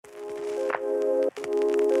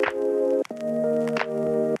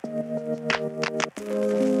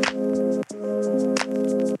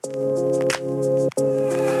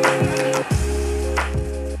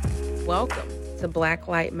to Black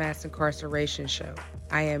Light Mass Incarceration Show.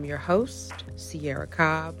 I am your host, Sierra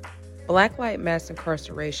Cobb. Black Light Mass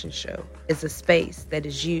Incarceration Show is a space that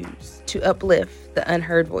is used to uplift the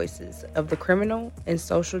unheard voices of the criminal and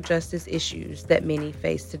social justice issues that many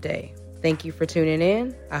face today. Thank you for tuning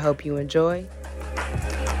in. I hope you enjoy.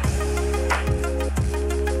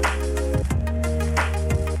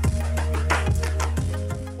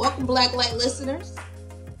 Welcome, Black Light listeners.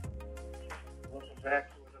 Welcome back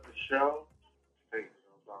to another show. Today is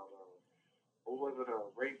about, what was it,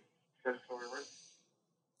 rape, statutory rape?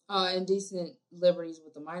 Indecent liberties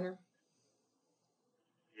with a minor.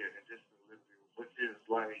 Yeah, indecent liberty, which is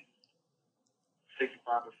like 65%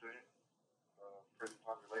 of prison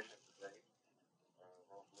population today,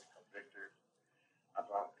 wrongfully convicted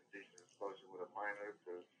about indecent exposure with a minor.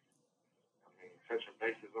 Because, I mean, touching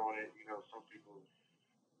bases on it, you know, some people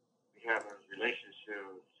be having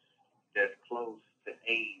relationships that's close to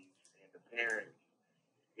age, and the parents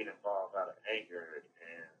get involved out of anger and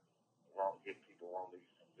get people wrongly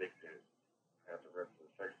convicted as the rest of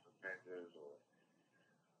the sex offenders, or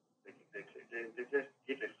they just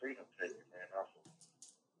get their freedom taken, man, off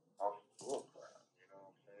of bull crap, you know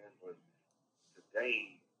what I'm saying? But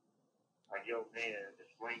today, like, yo, man,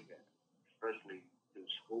 explain that, especially through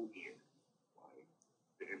school years, like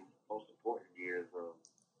the most important years of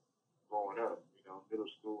growing up, you know, middle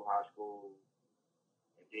school, high school,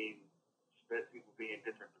 and then people be in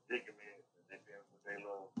different predicaments, and then with their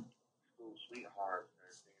little school sweethearts,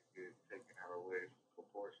 and things get taken out of way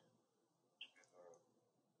proportion, and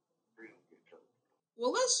freedom get taken.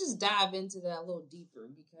 Well, let's just dive into that a little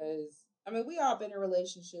deeper because, I mean, we all been in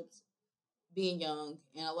relationships being young,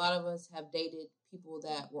 and a lot of us have dated people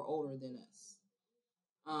that were older than us.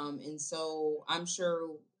 And so I'm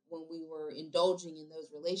sure when we were indulging in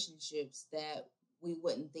those relationships that we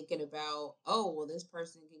wasn't thinking about, oh, well, this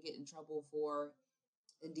person can get in trouble for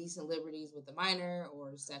indecent liberties with a minor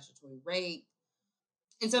or statutory rape.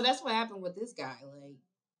 And so that's what happened with this guy. Like,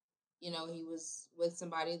 you know, he was with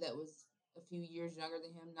somebody that was a few years younger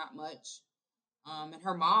than him, not much. And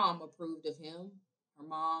her mom approved of him. Her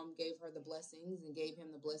mom gave her the blessings and gave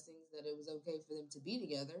him the blessings that it was okay for them to be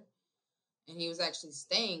together. And he was actually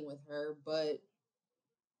staying with her, but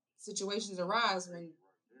situations arise when,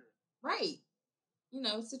 right, you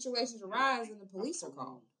know, situations arise and the police are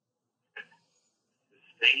called.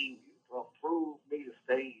 Stay, approve me to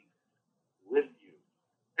stay with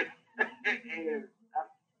you. And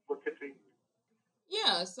we'll continue.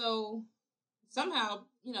 Yeah, so somehow,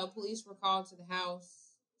 you know, police were called to the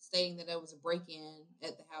house stating that there was a break-in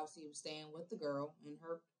at the house he was staying with the girl and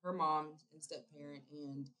her mom and step-parent.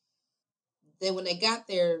 And then when they got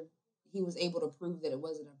there, he was able to prove that it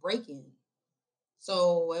wasn't a break-in.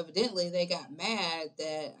 So evidently they got mad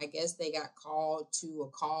that I guess they got called to a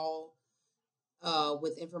call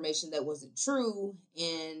with information that wasn't true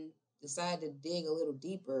and decided to dig a little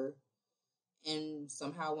deeper and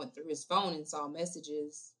somehow went through his phone and saw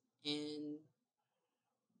messages, and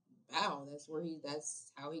wow,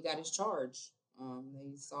 that's how he got his charge.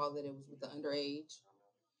 They saw that it was with the underage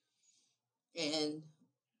and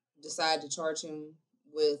decided to charge him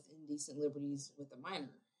with indecent liberties with a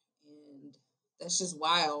minor. And that's just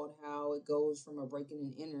wild how it goes from a breaking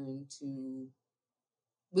and entering to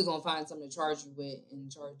we're going to find something to charge you with and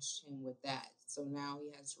charge him with that. So now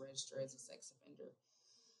he has to register as a sex offender,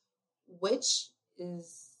 which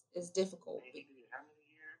is difficult. He did how many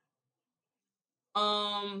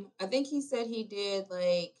years? I think he said he did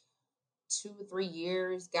like 2 or 3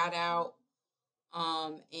 years, got out,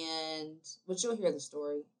 and which you'll hear the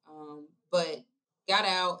story. But got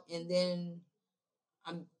out, and then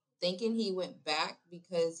I'm thinking he went back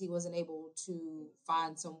because he wasn't able to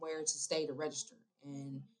find somewhere to stay to register.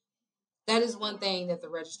 And that is one thing that the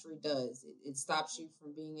registry does. It stops you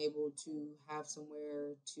from being able to have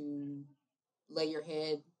somewhere to lay your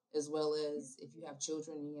head, as well as if you have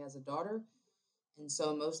children and he has a daughter. And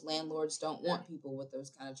so most landlords don't want people with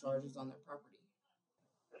those kind of charges on their property.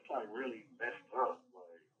 That's like really messed up.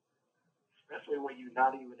 Like, especially when you're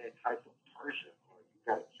not even that type of person. Like, you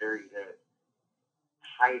got to carry that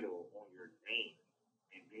title on your name,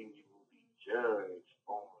 and then you will be judged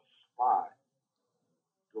on the spot,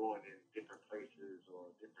 going in different places or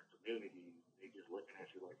different communities. They just looking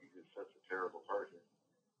at you like you're just such a terrible person,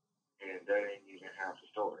 and that ain't even half the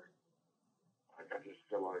story. Like, I just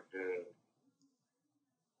feel like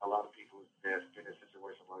a lot of people that's been in a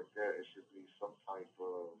situation like that, it should be some type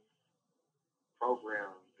of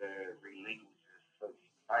program that relinquishes such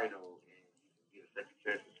title, and you can get a second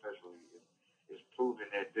chance, especially if it's proven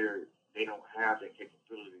that they don't have that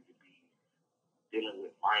capability to be dealing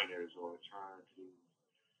with minors or trying to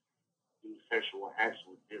do do sexual acts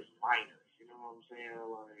with this minors. You know what I'm saying?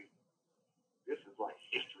 Like, this is like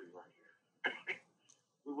history right here.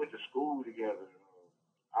 We went to school together.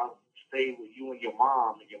 I stayed with you and your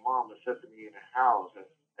mom accepted me in the house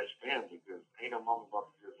as family because ain't no mom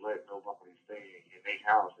about to just let nobody stay in their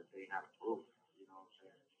house if they not approved. You know what I'm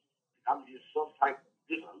saying? I'm just some type,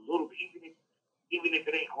 just a little bit, even if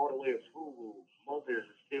it ain't all the way approval, mothers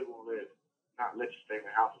are still gonna not let you stay in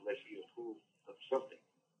the house unless you approve of something.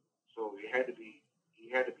 So he had to be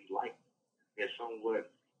like in somewhat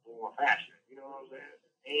more fashion. You know what I'm saying?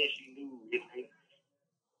 And she knew his age.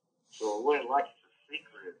 So it wasn't like it's a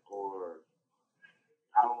secret or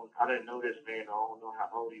I didn't know this man. I don't know how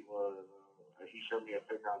old he was. He showed me a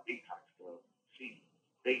fake ID type stuff.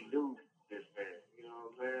 They knew this man. You know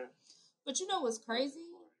what I'm saying? But you know what's crazy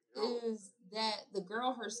You know, is that the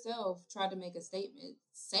girl herself tried to make a statement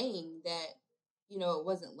saying that, it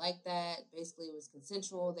wasn't like that. Basically, it was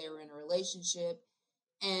consensual. They were in a relationship.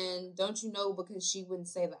 And don't you know, because she wouldn't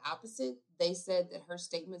say the opposite, they said that her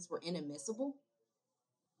statements were inadmissible?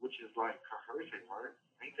 which is like coercion, right?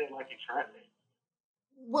 Ain't that like entrapment?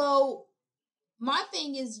 Well, my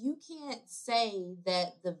thing is, you can't say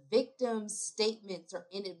that the victim's statements are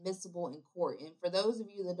inadmissible in court. And for those of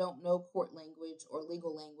you that don't know court language or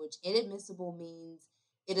legal language, inadmissible means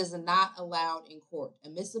it is not allowed in court.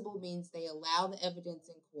 Admissible means they allow the evidence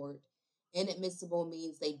in court. Inadmissible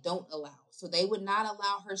means they don't allow. So they would not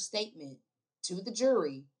allow her statement to the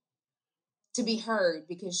jury to be heard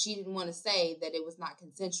because she didn't want to say that it was not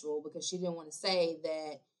consensual, because she didn't want to say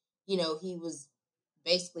that, he was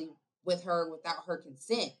basically with her without her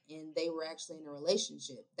consent and they were actually in a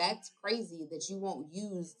relationship. That's crazy that you won't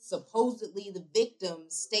use supposedly the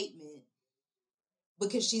victim's statement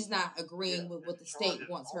because she's not agreeing with what the state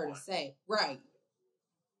wants her to say. Right.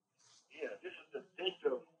 Yeah, this is the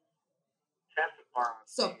victim testifying.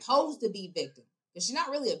 Supposed to be victim. Because she's not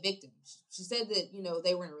really a victim. She said that,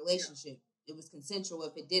 they were in a relationship. It was consensual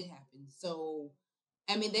if it did happen. So,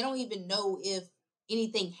 I mean, they don't even know if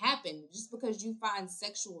anything happened. Just because you find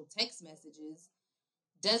sexual text messages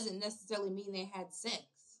doesn't necessarily mean they had sex.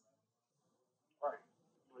 Right.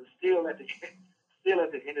 But still at the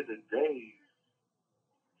end of the day,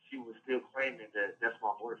 she was still claiming that that's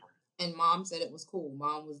my boyfriend. And mom said it was cool.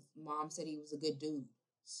 Mom said he was a good dude.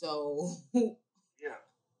 So yeah.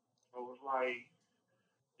 So it was like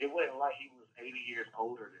it wasn't like he was 80 years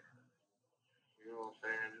older than her. You know what I'm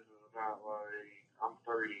saying? This is not like I'm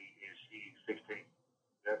 30 and she's 16.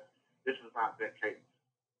 This is not that case.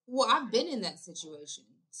 Well, I've been in that situation.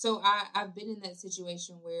 So I've been in that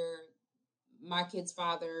situation where my kid's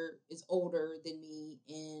father is older than me,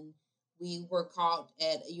 and we were called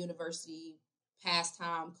at a university past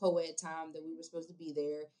time, co-ed time, that we were supposed to be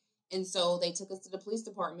there. And so they took us to the police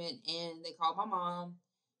department and they called my mom,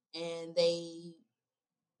 and they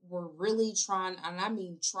were really trying, and I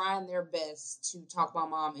mean trying their best to talk my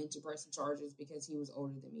mom into pressing charges because he was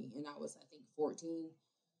older than me. And I was, I think, 14.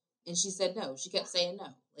 And she said no. She kept saying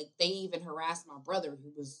no. Like, they even harassed my brother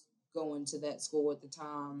who was going to that school at the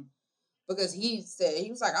time, because he said,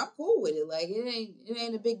 he was like, I'm cool with it. Like, it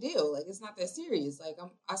ain't a big deal. Like, it's not that serious. Like,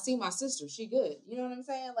 I see my sister. She good. You know what I'm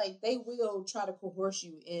saying? Like, they will try to coerce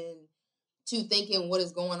you into thinking what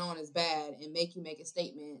is going on is bad and make you make a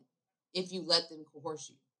statement if you let them coerce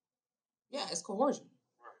you. Yeah, it's coercion.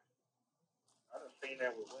 Right. I done seen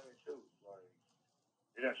that with women too. Like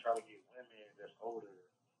they done try to get women that's older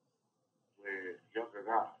with younger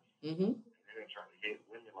guys. Mm-hmm. They done try to get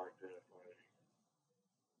women like that. Like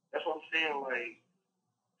that's what I'm saying. Like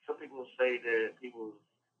some people say that people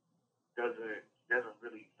doesn't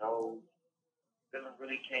really know, doesn't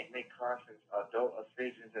really can't make conscious adult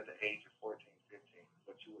decisions at the age of 14, 15.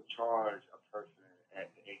 But you would charge a person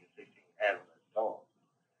at the age of 16 as an adult.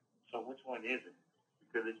 So which one is it?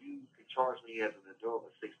 Because if you could charge me as an adult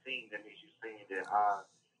at 16, that means you're saying that I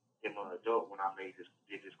am an adult when I did this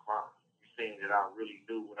crime. You're saying that I really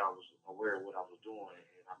knew what I was aware of what I was doing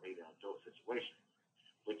and I made an adult situation.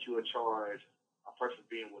 But you would charge a person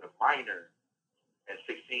being with a minor at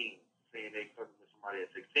 16, saying they fucking with somebody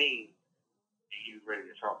at 16, and you ready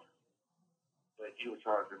to charge them. But you would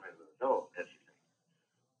charge them as an adult at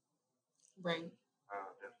 16. Right.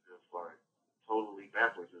 That's just like totally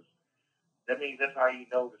backwards. That means that's how you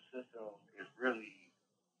know the system is really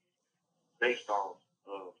based off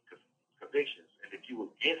of convictions. And if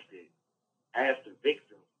you against it as the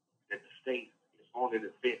victim that the state is on the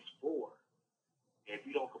defense for, and if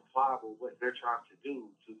you don't comply with what they're trying to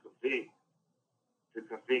do to convict the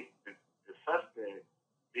suspect,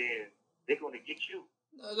 then they're going to get you.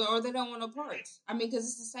 or they don't want no parts. I mean, because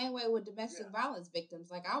it's the same way with domestic violence victims.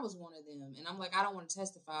 Like, I was one of them, and I'm like, I don't want to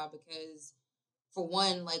testify because, for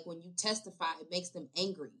one, like, when you testify, it makes them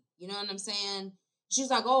angry. You know what I'm saying? She's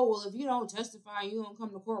like, oh, well, if you don't testify, you don't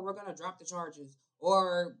come to court, we're gonna drop the charges,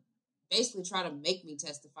 or basically try to make me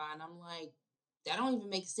testify. And I'm like, that don't even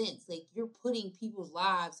make sense. Like, you're putting people's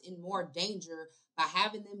lives in more danger by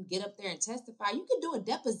having them get up there and testify. You can do a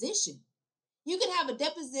deposition. You can have a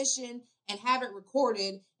deposition and have it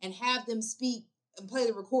recorded and have them speak and play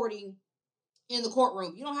the recording in the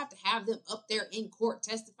courtroom. You don't have to have them up there in court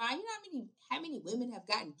testifying. You know how many women have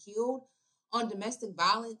gotten killed on domestic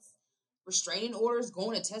violence restraining orders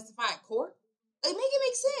going to testify at court? Like, make it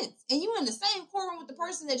make sense. And you're in the same courtroom with the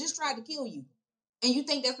person that just tried to kill you. And you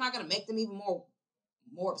think that's not going to make them even more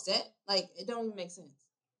upset? Like, it don't even make sense.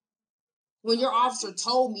 When your officer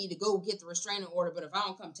told me to go get the restraining order, but if I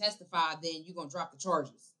don't come testify, then you're going to drop the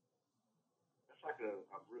charges. That's like a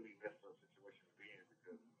really messed up situation to be in,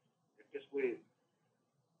 because if it's with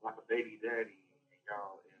like a baby daddy and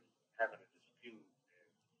y'all and having a dispute, and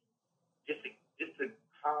just to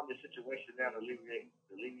calm the situation down, alleviate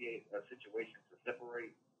a situation to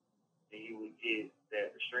separate, then you would get that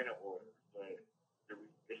restraining order. But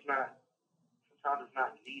it's not. Sometimes it's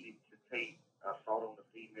not needed to take assault on the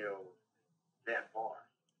female that far.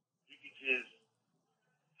 You can just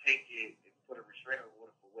take it and put a restraining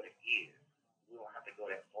order for what it is. We don't have to go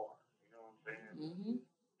that far. You know what I'm saying? Mm-hmm.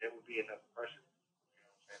 There would be enough pressure. You know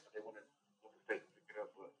what I'm saying? But they want the state to pick it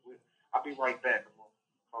up. But I'll be right back. I'm gonna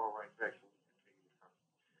call right back so we can continue the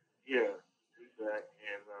conversation. Yeah, he's back,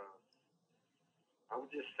 and I was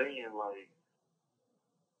just saying, like,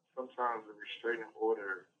 sometimes the restraining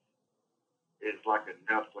order is like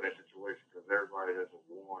enough for that situation, because everybody doesn't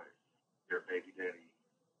want their baby daddy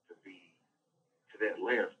to be to that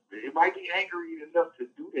length. It might be angry enough to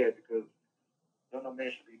do that, because no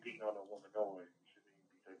man should be beating on a woman, no way. You shouldn't even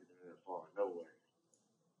be taking it that far, no way.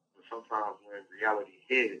 But sometimes when reality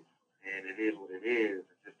hits, and it is what it is,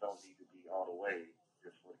 it just don't need to be all the way.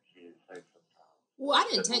 Just what the kids say sometimes. Well, I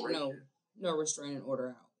didn't take no restraining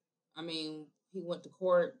order out. I mean, he went to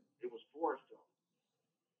court. It was forced though.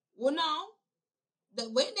 Well, no. They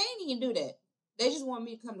didn't even do that. They just wanted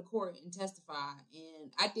me to come to court and testify.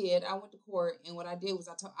 And I did. I went to court, and what I did was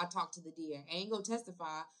I talked to the DA. I ain't going to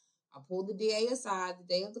testify. I pulled the DA aside the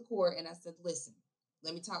day of the court, and I said, listen,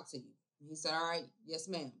 let me talk to you. And he said, all right, yes,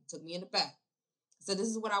 ma'am. Took me in the back. I said, this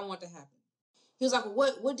is what I want to happen. He was like,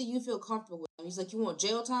 well, what do you feel comfortable with? And he's like, you want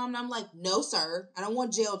jail time? And I'm like, no, sir. I don't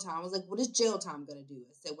want jail time. I was like, what is jail time going to do?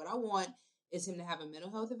 I said, what I want is him to have a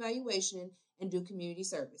mental health evaluation and do community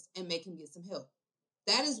service and make him get some help.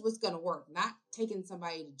 That is what's going to work. Not taking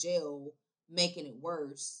somebody to jail, making it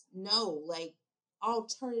worse. No, like,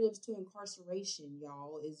 alternatives to incarceration,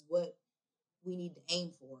 y'all, is what we need to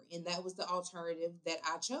aim for. And that was the alternative that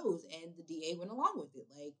I chose. And the DA went along with it.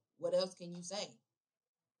 Like, what else can you say?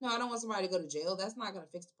 No, I don't want somebody to go to jail. That's not going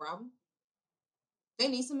to fix the problem. They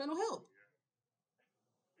need some mental help.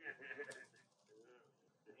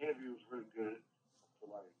 The interview was really good. So,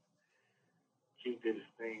 like, Q did his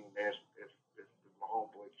thing, man. It's my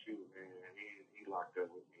homeboy Q, man. He locked up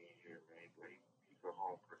with me here, man. But he go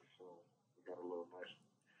home pretty soon. We got a little nice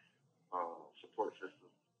support system.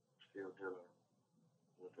 Still dealing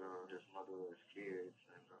with his mother and his kids,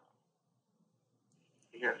 and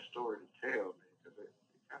he had a story to tell, man, because it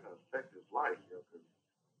kind of affected his life, you know, because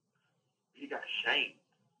he got shamed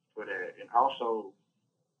for that, and also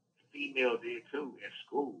the female did too in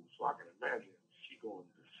school. So I can imagine she going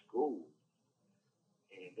to school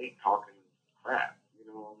and they talking crap, you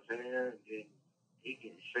know what I'm saying? And then he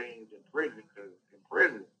getting shamed in prison, because in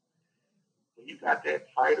prison, when you got that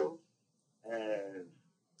title as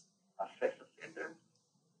a sex offender,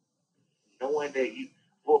 knowing that you,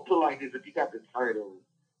 well, put like this, if you got the title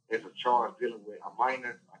as a charge dealing with a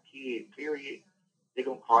minor, a kid, period, they're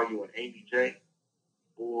going to call you an Amy J,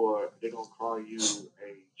 or they're going to call you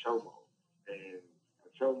a chomo. And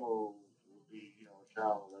a chomo would be, you know, a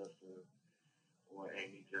child molester or an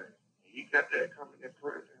Amy J. And you got that coming in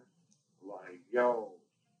prison. Like, yo,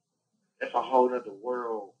 that's a whole other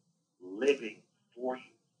world living for you.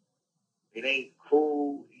 It ain't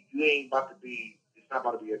cool. You ain't about to be, it's not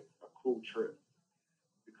about to be a cool trip.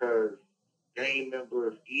 Because gang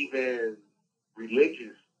members, even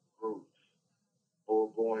religious groups, are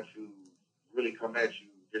going to really come at you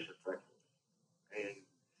disrespectful. And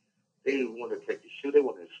they want to take your shoe, they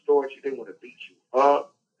want to extort you, they want to beat you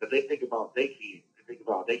up. Because they think about their kids, they think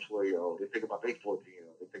about their 12-year-old, they think about their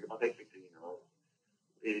 14-year-old, they think about their 15-year-old.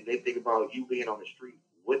 They think about you being on the street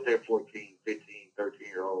with their 14, 15,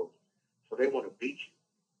 13-year-olds. So they want to beat you.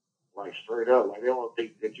 Like straight up, like they don't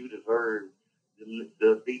think that you deserve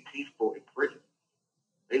to be peaceful in prison.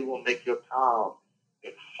 They will make your time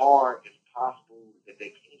as hard as possible that they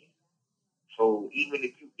can. So even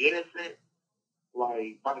if you innocent,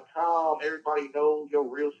 like by the time everybody knows your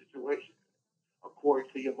real situation, according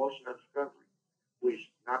to your emotional discovery, which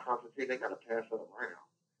 9 times out of 10 they gotta pass that around.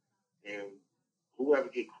 And whoever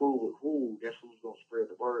get cool with who, that's who's gonna spread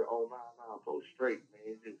the word. Oh, nah, go straight,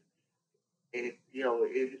 man. And his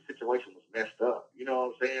situation was messed up. You know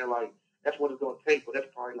what I'm saying? Like that's what it's gonna take, but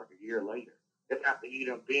that's probably like a year later. That's after he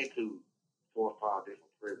done been to 4 or 5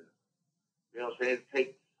 different prisons. You know what I'm saying? It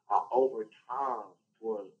takes over time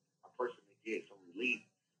for a person to get some relief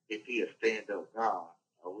if he a stand up guy,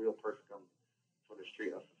 a real person comes from the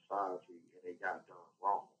street of society and they got done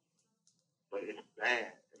wrong. But it's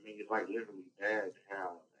bad. I mean, it's like literally bad to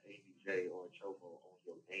have an ABJ or a choco on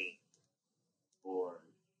your name, or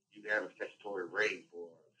you have a statutory rape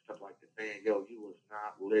or stuff like that. Saying, yo, you was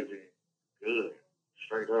not living good,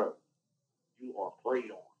 straight up. You are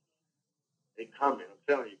preyed on. They coming. I'm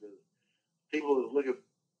telling you, because people is looking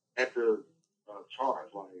at the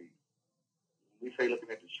charge. Like when we say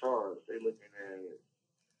looking at the charge, they looking at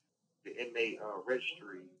the inmate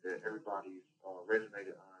registry that everybody's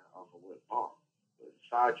resonated on off of what month. But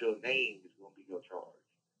inside your name is going to be your charge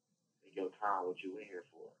and your time, what you in here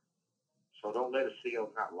for. So don't let a CO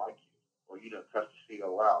not like you, or you done cuss the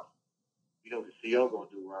CO out. You know what the CO gonna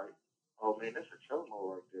do, right? Oh man, that's a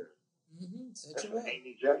chomo right there. That's an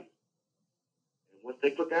Amy J. And once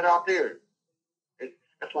they put that out there,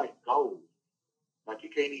 that's like gold. Like you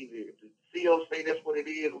can't even, if the CO say that's what it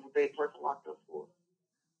is, what they person locked up for.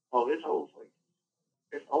 Oh, it's over for you.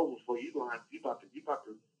 It's over for you. You about to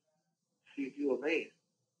see if you're a man.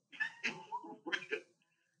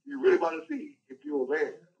 You really about to see if you're a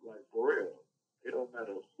man. Like for real. It don't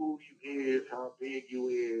matter who you is, how big you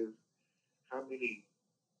is, how many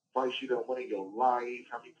fights you done won in your life,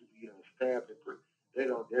 how many people you done stabbed and they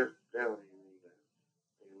don't even mean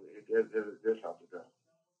that. That's how to go.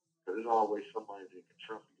 Because there's always somebody that can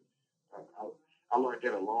trump you. I learned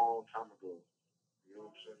that a long time ago. You know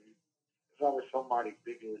what I'm saying? There's always somebody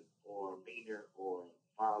bigger or meaner or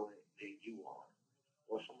violent than you are,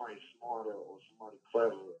 or somebody smarter or somebody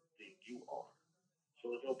clever than you are. So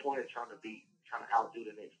there's no point in trying to outdo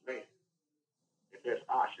the next man. The best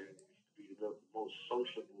option is to be the most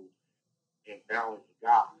sociable and balanced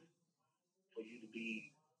guy for you to be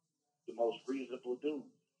the most reasonable dude.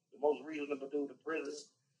 The most reasonable dude in prison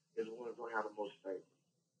is the one that's going to have the most faith.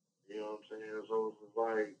 You know what I'm saying? So it's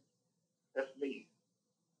like, that's me.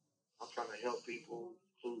 I'm trying to help people,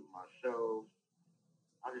 including myself.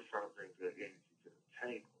 I'm just trying to bring good energy to the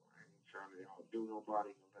table. I ain't trying to outdo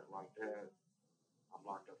nobody, nothing like that. I'm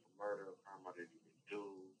locked up for murder, a crime I didn't even do.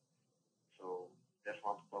 So that's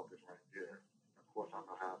my focus right there. Of course, I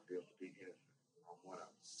know how it feels to be innocent. I'm one of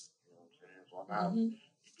them. You know what I'm saying? So I'm not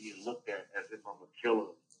being looked at as if I'm a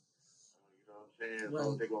killer. You know what I'm saying? Right.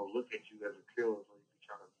 So they're gonna look at you as a killer, so you be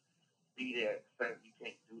trying to be that. You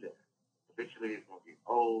can't do that. Eventually, it's gonna get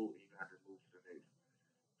old, and you're gonna have to move to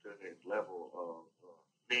the next level of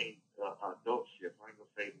men adultship. I ain't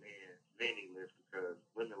gonna say manliness because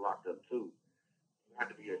women locked up too. You have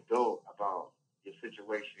to be adult about your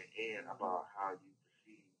situation and about how you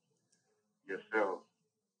perceive yourself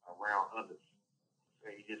around others. So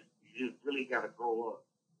you just really gotta grow up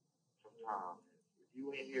sometimes. If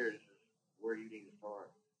you in here, this is where you need to start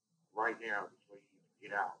right now before you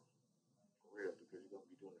get out. For real, because you're gonna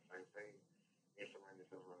be doing the same thing and surround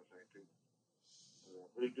yourself around the same people. I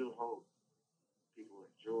really do hope people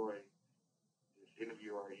enjoy this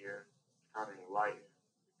interview right here. It's kind of enlightening.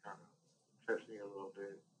 It kind of touched me a little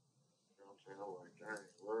bit. You know what I'm saying? I'm like, dang,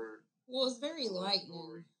 word. Well, it's very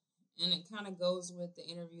enlightening. And it kind of goes with the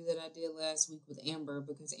interview that I did last week with Amber,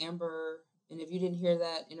 because Amber, and if you didn't hear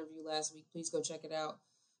that interview last week, please go check it out.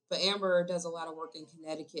 But Amber does a lot of work in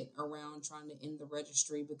Connecticut around trying to end the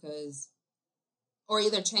registry because, or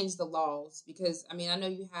either change the laws. Because, I mean, I know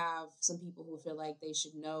you have some people who feel like they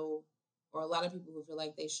should know, or a lot of people who feel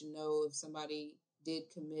like they should know if somebody did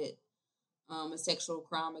commit a sexual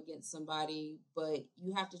crime against somebody, but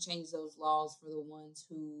you have to change those laws for the ones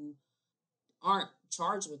who aren't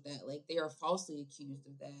charged with that. Like they are falsely accused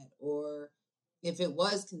of that. Or if it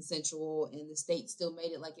was consensual and the state still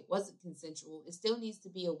made it like it wasn't consensual, it still needs to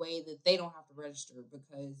be a way that they don't have to register.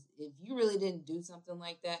 Because if you really didn't do something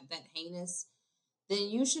like that, that heinous, then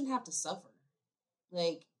you shouldn't have to suffer.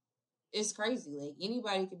 Like, it's crazy. Like,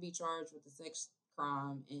 anybody could be charged with a sex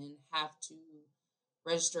crime and have to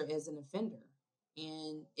register as an offender.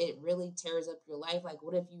 And it really tears up your life. Like,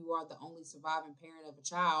 what if you are the only surviving parent of a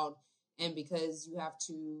child, and because you have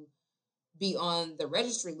to be on the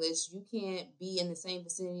registry list, you can't be in the same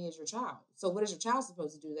vicinity as your child. So what is your child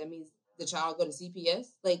supposed to do? That means the child go to CPS,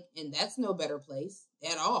 like, and that's no better place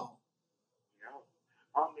at all. Yeah,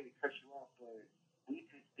 I don't mean to cut you off, but we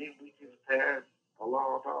just passed a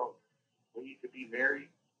law about when you could be married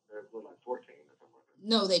at what, like 14 or something like that.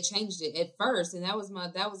 No, they changed it at first, and that was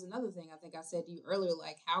another thing I think I said to you earlier.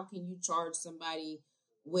 Like, how can you charge somebody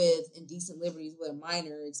with indecent liberties with a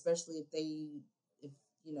minor, especially if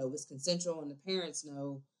it's consensual and the parents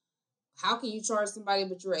know? How can you charge somebody,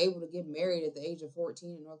 but you're able to get married at the age of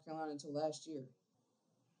 14 in North Carolina until last year?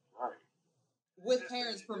 Right. With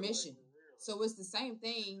parents' permission. So it's the same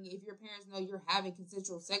thing if your parents know you're having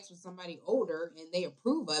consensual sex with somebody older and they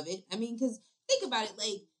approve of it. I mean, because think about it,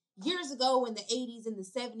 like years ago in the 80s and the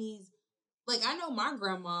 70s, like I know my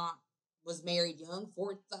grandma was married young.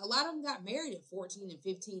 A lot of them got married at 14 and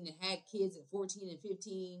 15 and had kids at 14 and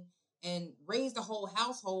 15 and raised a whole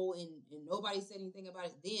household, and nobody said anything about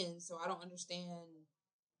it then. So I don't understand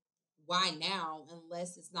why now,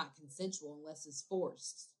 unless it's not consensual, unless it's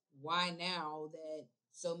forced. Why now that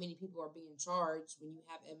so many people are being charged when you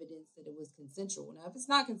have evidence that it was consensual? Now, if it's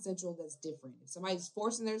not consensual, that's different. If somebody's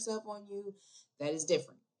forcing themselves on you, that is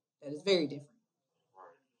different. That is very different.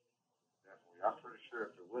 Right. Definitely. I'm pretty sure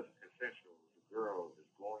if it wasn't consensual, the girl is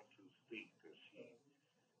going to speak because she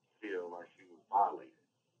feel like she was violated.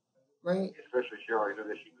 Right. Especially if she already know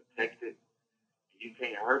that she protected. You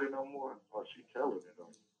can't hurt her no more, or she telling it on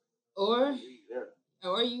you. Or Yeah.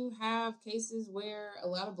 or you have cases where a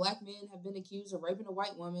lot of black men have been accused of raping a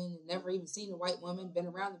white woman and never even seen a white woman, been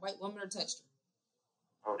around the white woman or touched her.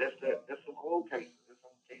 Oh, that's some old cases. There's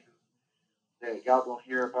some cases that y'all gonna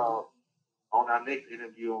hear about on our next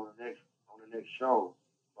interview on the next show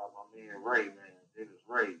about my man Ray, man, Dennis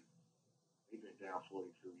Ray. He's been down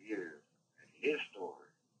 42 years, and his story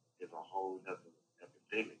is a whole other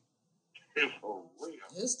epidemic. It's for real.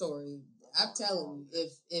 His story, I'm telling you,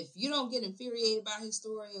 if you don't get infuriated by his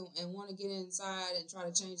story and want to get inside and try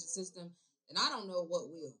to change the system, then I don't know what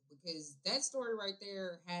will. Because that story right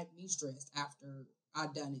there had me stressed after I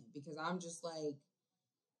done it. Because I'm just like,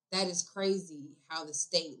 that is crazy how the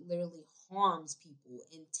state literally harms people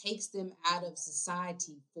and takes them out of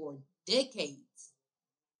society for decades.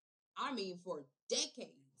 I mean, for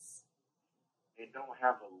decades. They don't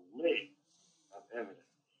have a lick of evidence.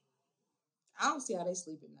 I don't see how they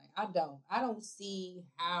sleep at night. I don't. I don't see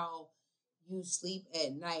how you sleep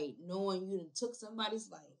at night knowing you took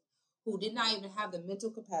somebody's life who did not even have the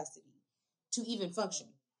mental capacity to even function.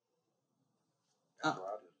 That's why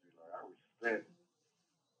I just be like,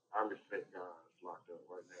 I respect guys locked up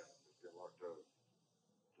right now. They've been locked up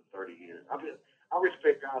for 30 years. I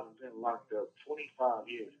respect guys who've been locked up 25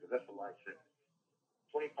 years because that's a life sentence.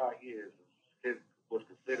 25 years was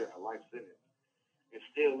considered a life sentence. It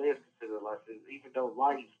still is considered a life sentence, even though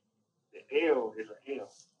life, the L is an L.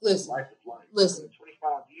 Listen, life is life. Listen.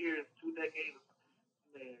 25 years, 2 decades,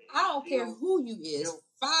 man. I don't care who you is.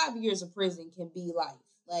 5 years of prison can be life.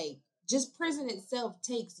 Like, just prison itself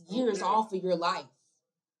takes years off of your life.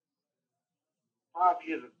 5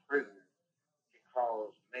 years in prison can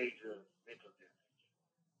cause major mental damage.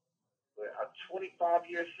 But a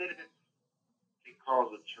 25-year sentence can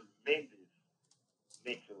cause a tremendous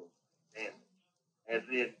mental damage. As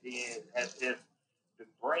if the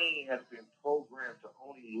brain has been programmed to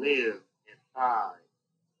only live inside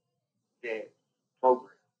that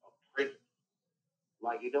program of prison.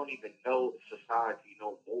 Like it don't even know society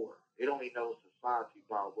no more. It only knows society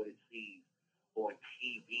by what it sees on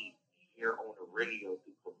TV, hear on the radio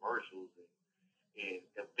through commercials and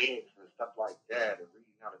events and stuff like that, and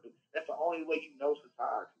reading how to do. That's the only way you know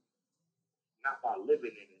society, not by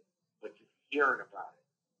living in it, but just hearing about it.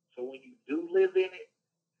 So when you do live in it,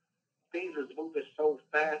 things are moving so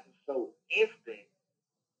fast and so instant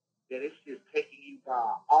that it's just taking you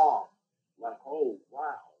by awe. Like, oh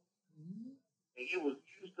wow. Mm-hmm. And you was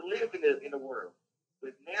used to live in the world.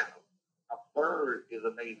 But now a bird is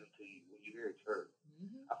amazing to you when you hear it chirp.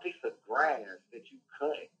 Mm-hmm. A piece of grass that you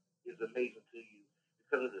cut is amazing to you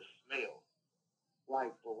because of the smell.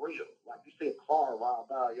 Like for real. Like you see a car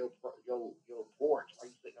ride by your porch while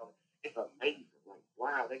you sitting on it. It's amazing. Like,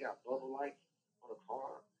 wow, they got bubble lights on the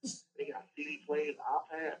car. They got CD players,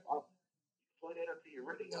 iPad. Plug that up to your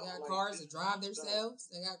radio. They got cars that drive themselves.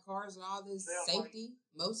 They got cars with all this safety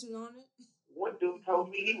motion on it. One dude told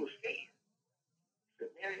me he was scared. He said,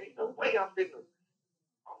 man, ain't no way I'm sitting.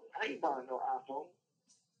 I ain't buying no iPhone.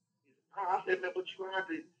 I said, man, but you have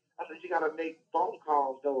to. I said, you got to make phone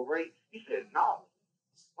calls though, right? He said, no.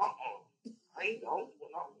 I ain't no.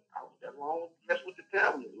 I was that wrong. Mess with the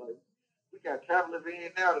tablet. Like we got tablets in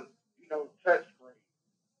now, touch screen.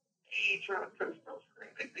 weed trying to touch no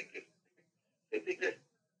screen. They think that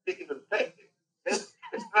thinking of effective. That's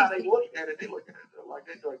how they look at it. They look at it like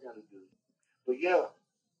that's what I gotta do. But yeah,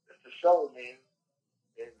 that's the show, man.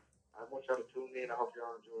 And I want y'all to tune in. I hope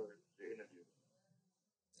y'all enjoy the interview.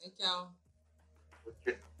 Thank y'all.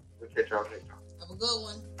 We'll catch y'all next time. Have a good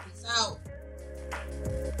one. Peace out.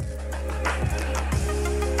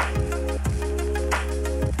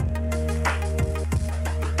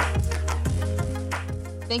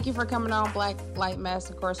 Thank you for coming on Black Light Mass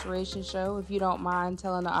Incarceration Show. If you don't mind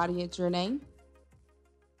telling the audience your name.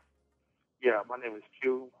 Yeah, my name is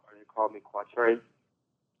Q, or they call me Quatre,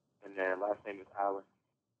 and then last name is Allen.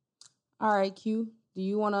 All right, Q. Do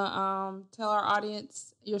you want to tell our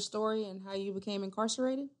audience your story and how you became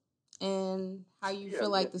incarcerated, and how you feel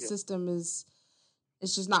like the system is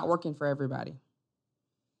just not working for everybody?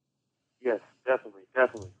 Yes, definitely.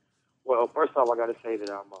 Well, first off, I got to say that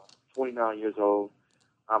I'm 29 years old.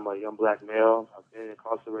 I'm a young black male. I've been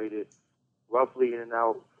incarcerated roughly in and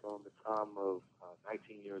out from the time of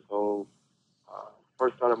 19 years old.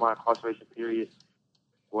 First started my incarceration period.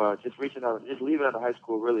 Well, just leaving out of high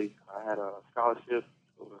school, really. I had a scholarship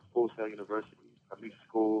to Full Sail University, a music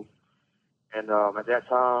school. And at that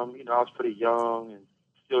time, I was pretty young and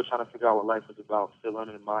still trying to figure out what life was about, still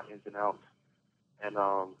learning my ins and outs. And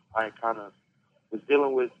I kind of was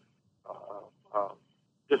dealing with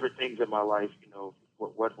different things in my life,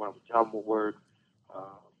 what my job would work,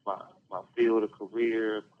 my field of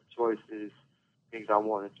career, my choices, things I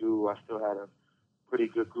wanted to do. I still had a pretty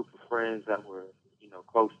good group of friends that were,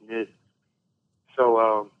 close knit.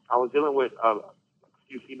 So I was dealing with a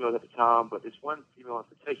few females at the time, but this one female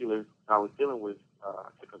in particular I was dealing with, I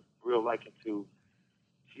took a real liking to.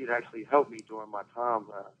 She had actually helped me during my time,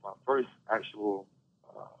 my first actual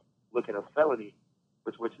look at a felony,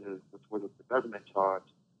 which was a embezzlement charge.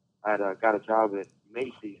 I had got a job at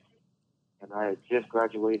Macy's, and I had just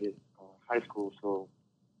graduated high school. So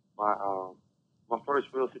my first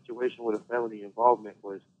real situation with a felony involvement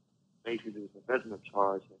was Macy's. It was an embezzlement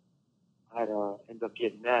charge. And I ended up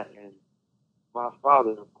getting that, and my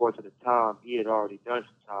father, of course, at the time, he had already done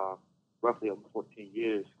some time, roughly over 14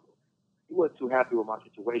 years. He wasn't too happy with my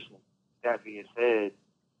situation. That being said,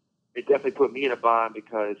 it definitely put me in a bind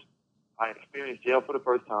because I had experienced jail for the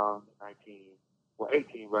first time at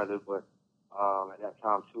 18 rather, but at that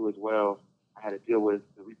time too as well, I had to deal with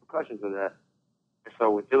the repercussions of that. And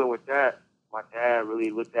so with dealing with that, my dad really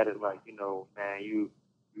looked at it like, man, you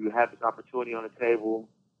have this opportunity on the table.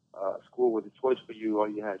 School was a choice for you. All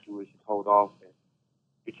you had to do was just hold off and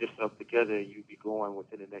get yourself together, and you'd be going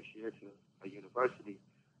within the next year to a university.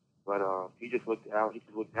 But he just looked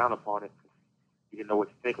down upon it. He didn't know what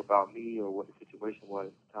to think about me or what the situation was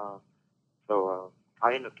at the time. So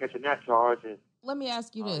I ended up catching that charge. And let me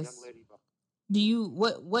ask you this: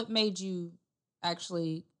 what made you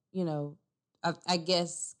actually, I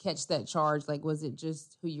guess catch that charge? Like, was it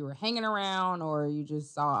just who you were hanging around, or you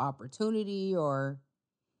just saw opportunity, or?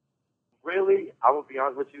 Really, I will be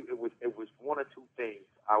honest with you. It was one or two things.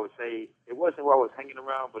 I would say it wasn't where I was hanging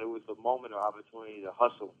around, but it was a moment of opportunity to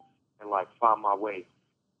hustle and find my way.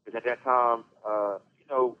 Because at that time,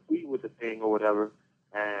 weed was a thing or whatever,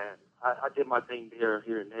 and I did my thing here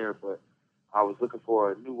and there, but I was looking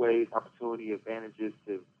for new ways, opportunity, advantages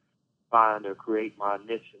to find or create my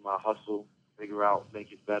niche and my hustle, figure out,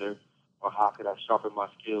 make it better, or how could I sharpen my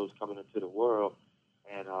skills coming into the world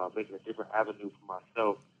and making a different avenue for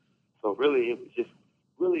myself. So really, it was just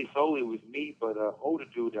really solely was me, but an older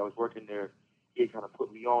dude that was working there, he kind of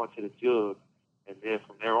put me on to the jug, and then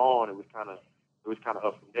from there on, it was kind of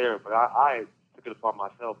up from there. But I took it upon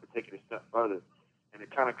myself to take it a step further, and it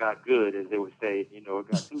kind of got good, as they would say. It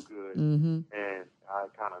got too good, and I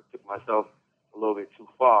kind of took myself a little bit too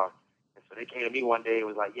far. And so they came to me one day and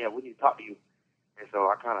was like, "Yeah, we need to talk to you." And so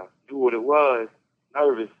I kind of knew what it was,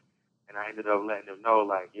 nervous, and I ended up letting them know,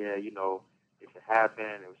 "Yeah, it should happen.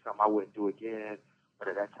 It was something I wouldn't do again." But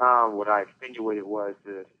at that time, what I extenuated was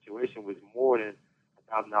the situation was more than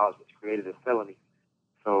 $1,000, which created a felony.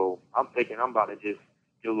 So I'm thinking I'm about to just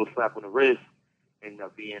get a little slap on the wrist, end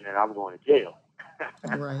up being that I'm going to jail.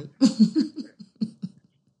 Right.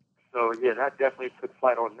 So yeah, that definitely took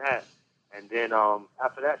flight on that. And then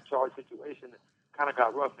after that charge situation, it kind of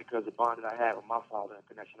got rough because the bond that I had with my father and the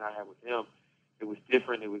connection I had with him, it was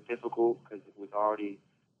different. It was difficult because it was already,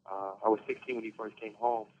 I was 16 when he first came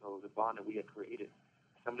home. So the bond that we had created,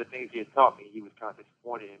 some of the things he had taught me, he was kind of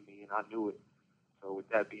disappointed in me, and I knew it. So with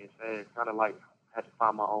that being said, kind of had to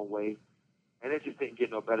find my own way. And it just didn't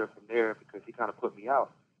get no better from there because he kind of put me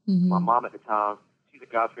out. Mm-hmm. My mom at the time, she's a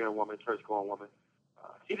God-fearing woman, church-going woman.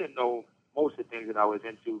 She didn't know most of the things that I was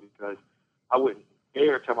into because I wouldn't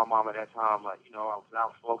dare tell my mom at that time, like, I was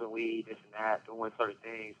out smoking weed, this and that, doing certain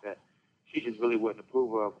things that she just really wouldn't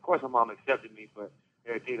approve of. Of course, my mom accepted me, but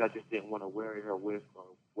there are things I just didn't want to worry her with or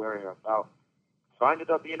worry her about. So I ended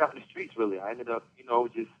up being out in the streets, really. I ended up,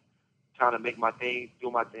 just trying to make my thing, do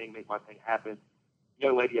my thing, make my thing happen.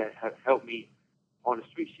 Young lady had helped me on the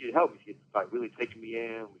street. She had helped me. She had, like, really taken me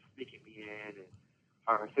in, was sneaking me in, and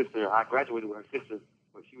her sister, I graduated with her sister,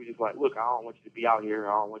 but she was just like, look, I don't want you to be out here.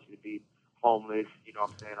 I don't want you to be homeless. You know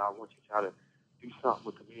what I'm saying? I want you to try to do something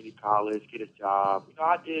with community college, get a job.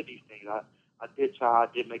 I did these things. I did try. I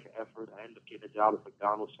did make an effort. I ended up getting a job at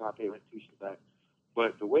McDonald's, trying to pay rent tuition back.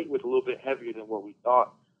 But the weight was a little bit heavier than what we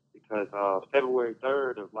thought because February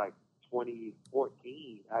 3rd of like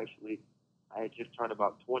 2014, actually, I had just turned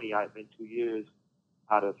about 20. I had been 2 years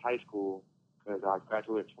out of high school because I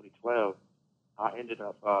graduated in 2012. I ended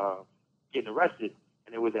up getting arrested,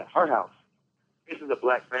 and it was at her house. This is a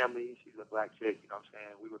black family. She's a black chick. You know what I'm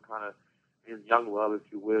saying? We were kind of in young love, if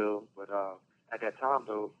you will. But at that time,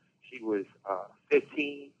 though, she was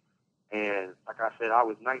 15, and like I said, I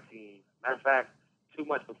was 19. Matter of fact, 2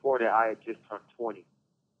 months before that, I had just turned 20.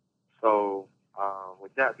 So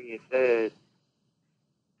with that being said,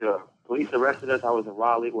 the police arrested us. I was in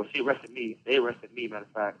Raleigh. Well, she arrested me. They arrested me, matter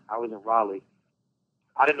of fact. I was in Raleigh.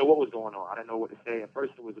 I didn't know what was going on. I didn't know what to say. At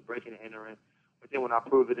first, it was a breaking and entering. But then when I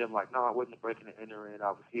proved to them, like, no, I wasn't a breaking and entering. I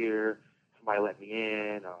was here. Somebody let me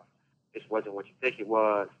in. This wasn't what you think it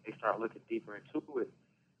was. They started looking deeper into it.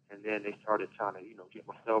 And then they started trying to, get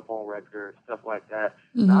my cell phone records, stuff like that.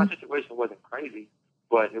 Mm-hmm. Now, our situation wasn't crazy,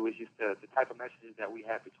 but it was just the type of messages that we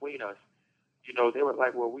had between us. They were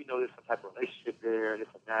like, well, we know there's some type of relationship there, this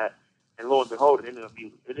and that. And lo and behold, it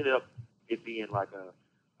ended up it being like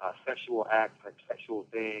a sexual act, like sexual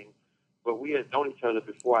thing. But we had known each other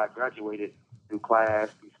before I graduated through class,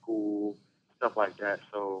 through school, stuff like that.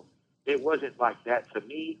 So it wasn't like that to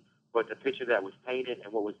me, but the picture that was painted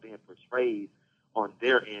and what was being portrayed on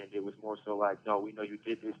their end, it was more so like, no, we know you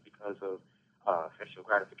did this because of sexual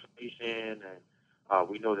gratification, and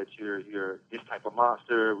we know that you're this type of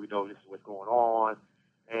monster. We know this is what's going on.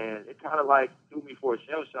 And it kind of like threw me for a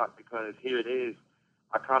shell shock because here it is.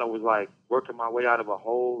 I kind of was like working my way out of a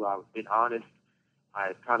hole. I was being honest.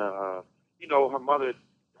 I kind of, her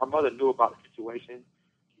mother knew about the situation.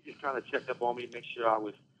 She just kind of checked up on me, make sure I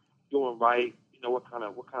was doing right. What kind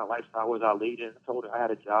of lifestyle was I leading? I told her I had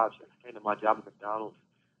a job. She came to my job at McDonald's.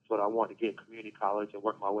 So I wanted to get community college and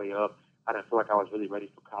work my way up. I didn't feel like I was really ready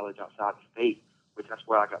for college outside the state, which that's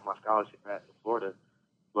where I got my scholarship at in Florida.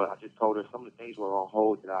 But I just told her some of the things were on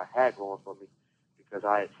hold that I had going for me because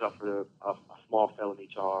I had suffered a small felony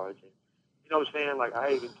charge. And you know what I'm saying? Like,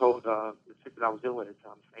 I even told the chick that I was dealing with at the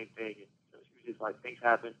time the same thing. And she was just like, things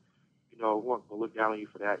happen. We weren't going to look down on you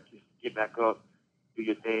for that. Just get back up, do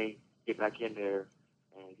your thing, get back in there,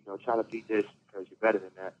 and, try to beat this because you're better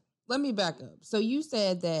than that. Let me back up. So you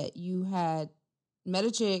said that you had met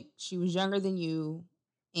a chick, she was younger than you,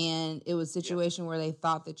 and it was a situation where they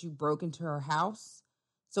thought that you broke into her house.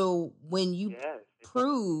 So when you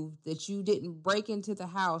proved that you didn't break into the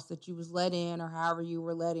house, that you was let in or however you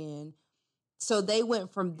were let in, so they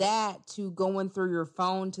went from that to going through your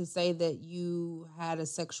phone to say that you had a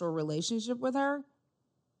sexual relationship with her?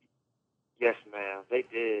 Yes, ma'am. They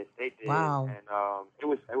did. They did. Wow. And it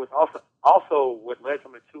was also what led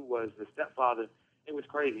from it too was the stepfather. It was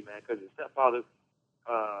crazy, man, because the stepfather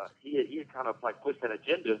he had kind of like pushed that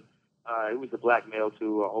agenda. He was a black male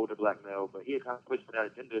too, an older black male, but he had kind of pushed for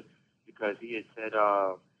that agenda because he had said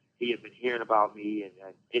he had been hearing about me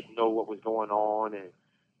and didn't know what was going on, and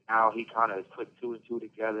now he kind of put two and two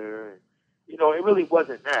together. And it really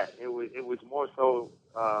wasn't that. It was more so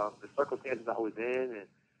the circumstances I was in and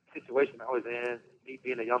situation I was in. Me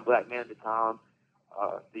being a young black man at the time,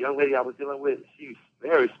 the young lady I was dealing with, she was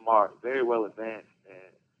very smart, very well advanced,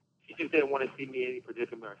 and she just didn't want to see me in any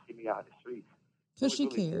predicament or see me out in the streets. Because she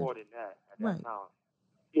really cared. More than that at that time.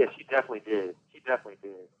 Yeah, she definitely did. She definitely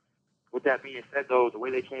did. With that being said, though, the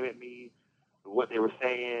way they came at me, what they were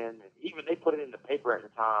saying, and even they put it in the paper at the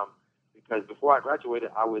time because before I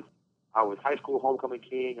graduated, I was high school homecoming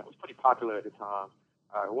king. I was pretty popular at the time.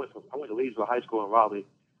 I went to Leesville High School in Raleigh.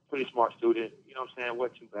 Pretty smart student. You know what I'm saying?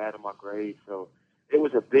 Wasn't too bad in my grades. So it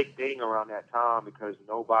was a big thing around that time because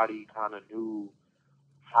nobody kind of knew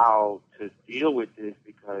how to deal with this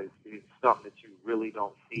because it's something that you really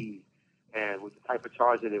don't see. And with the type of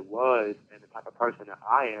charge that it was and the type of person that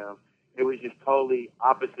I am, it was just totally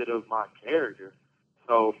opposite of my character.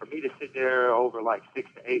 So for me to sit there over like 6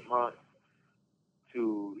 to 8 months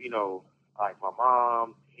to, like my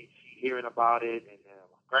mom, she hearing about it, and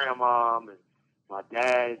my grandmom, and my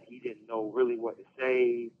dad, he didn't know really what to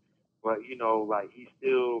say. but like he's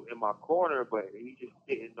still in my corner, but he just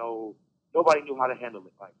didn't know. Nobody knew how to handle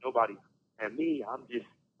it. Like nobody. And me, I'm just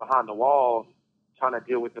behind the wall trying to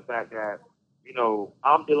deal with the fact that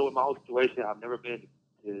I'm dealing with my own situation. I've never been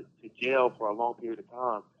to jail for a long period of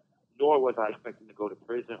time, nor was I expecting to go to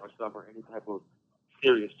prison or suffer any type of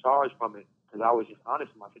serious charge from it because I was just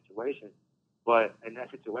honest in my situation. But in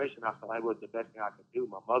that situation, I felt like it was the best thing I could do.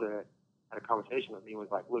 My mother had a conversation with me and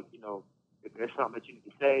was like, look, if there's something that you need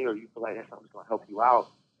to say or you feel like that's something that's going to help you out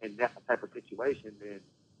in that type of situation, then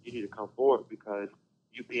you need to come forward because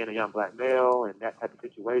you being a young black male and that type of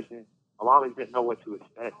situation, my mom just didn't know what to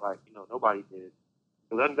expect. Like, nobody did.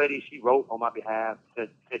 The young lady, she wrote on my behalf, said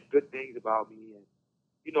good things about me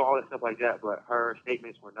and, all that stuff like that, but her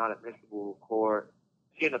statements were not admissible in court.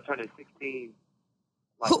 She ended up turning 16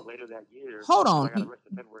 like later that year. Hold on. I got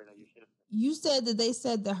arrested February that year. You said that they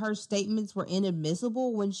said that her statements were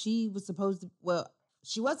inadmissible when she was supposed to, well,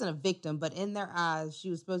 she wasn't a victim, but in their eyes, she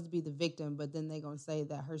was supposed to be the victim, but then they're going to say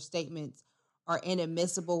that her statements are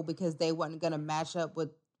inadmissible because they wasn't going to match up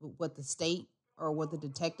with what the state or what the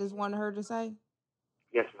detectives wanted her to say?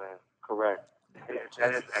 Yes, ma'am. Correct.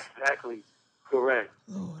 That is exactly correct.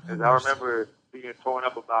 Because I remember being torn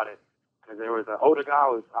up about it. Because there was an older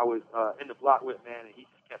guy I was in the block with, man, and he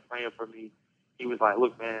just kept praying for me. He was like,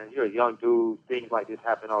 look, man, you're a young dude. Things like this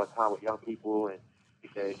happen all the time with young people. And he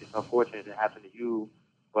said, it's just unfortunate it happened to you.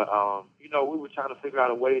 But, we were trying to figure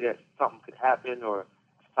out a way that something could happen or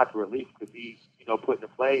some type of relief could be, put into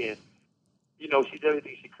play. And, she did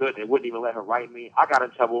everything she could. They wouldn't even let her write me. I got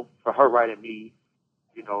in trouble for her writing me.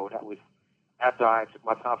 That was after I took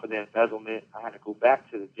my time for the embezzlement. I had to go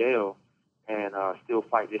back to the jail and still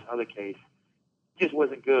fight this other case. It just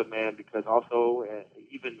wasn't good, man, because also,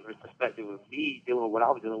 even in perspective of me dealing with what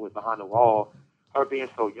I was dealing with behind the wall, her being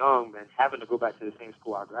so young and having to go back to the same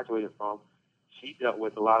school I graduated from, she dealt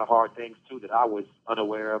with a lot of hard things, too, that I was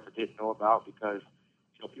unaware of or didn't know about because,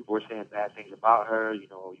 people were saying bad things about her. You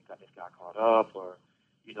got this guy caught up or,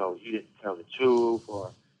 you didn't tell the truth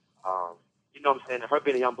or, what I'm saying? Her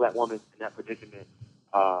being a young black woman in that predicament,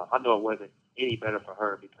 I know it wasn't any better for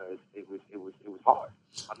her because it was hard.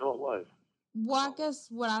 I know it was. Well, I guess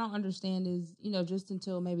what I don't understand is, just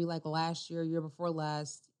until maybe like last year before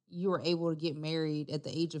last, you were able to get married at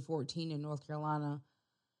the age of 14 in North Carolina.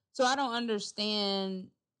 So I don't understand.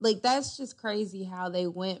 Like, that's just crazy how they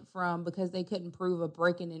went from, because they couldn't prove a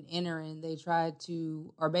breaking and entering, they tried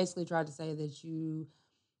to, or basically tried to say that you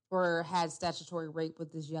had statutory rape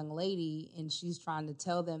with this young lady, and she's trying to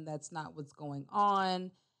tell them that's not what's going on,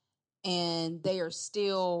 and they are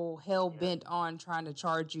still hell bent on trying to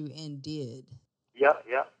charge you and did. Yep,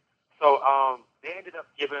 yep. So they ended up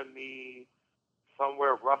giving me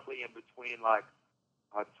somewhere roughly in between like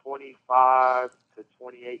a 25 to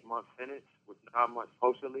 28 month sentence with 9 months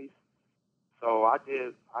post release. So I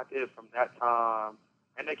did from that time,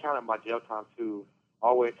 and they counted my jail time too,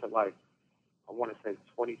 all the way to like I want to say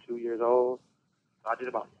 22 years old. So I did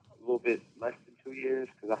about a little bit less than 2 years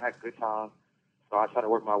because I had good time. So I tried to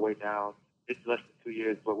work my way down. It's less than 2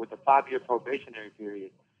 years, but with a 5 year probationary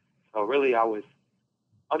period. So really, I was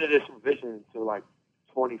under this supervision until like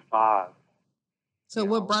 25. So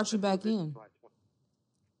what brought you back in?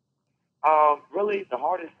 Really, the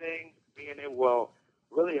hardest thing being in, well,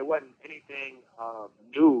 really, it wasn't anything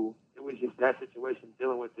new. It was just that situation,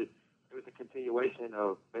 dealing with it. It was a continuation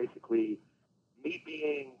of basically me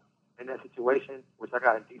being in that situation, which I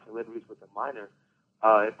got indecent liberties with a minor.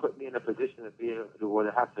 It put me in a position to be able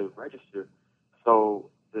to have to register. So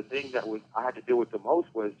the thing that I had to deal with the most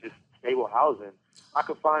was just stable housing. I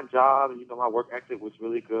could find jobs. My work ethic was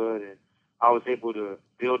really good, and I was able to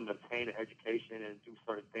build and obtain an education and do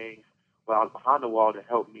certain things. But I was behind the wall to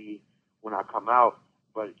help me when I come out.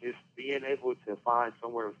 But just being able to find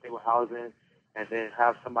somewhere with stable housing and then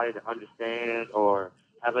have somebody to understand or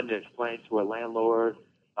having to explain to a landlord,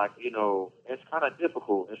 like, it's kind of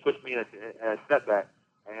difficult. It puts me in a setback.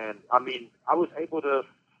 And, I mean, I was able to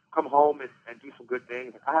come home and do some good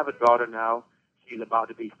things. I have a daughter now. She's about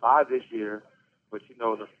to be 5 this year. But,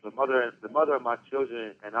 the mother of my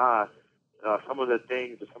children and I, some of the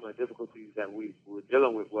things or some of the difficulties that we were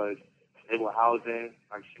dealing with was stable housing.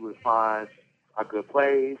 Like, she would find a good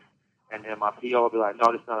place, and then my PO would be like,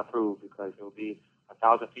 no, this is not approved because it will be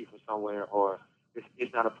 1,000 feet from somewhere, or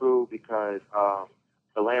it's not approved because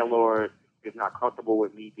the landlord is not comfortable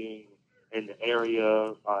with me being in the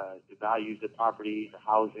area, the values of the property, the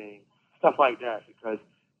housing, stuff like that. Because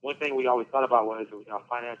one thing we always thought about was,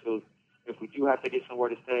 financials. If we do have to get somewhere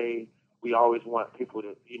to stay, we always want people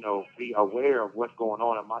to, be aware of what's going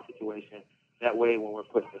on in my situation. That way, when we're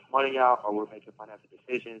putting this money out or we're making financial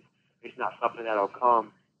decisions, it's not something that'll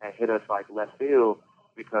come and hit us like left field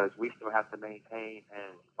because we still have to maintain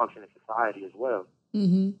and function in society as well.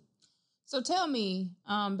 Mm-hmm. So tell me,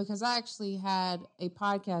 because I actually had a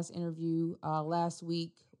podcast interview last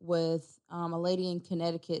week with a lady in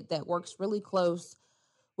Connecticut that works really close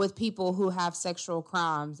with people who have sexual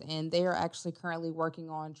crimes, and they are actually currently working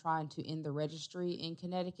on trying to end the registry in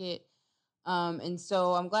Connecticut. And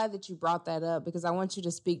so I'm glad that you brought that up because I want you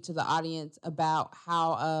to speak to the audience about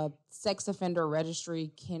how a sex offender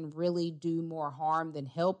registry can really do more harm than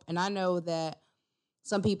help. And I know that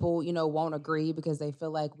some people, won't agree because they feel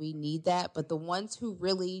like we need that, but the ones who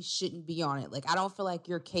really shouldn't be on it, like I don't feel like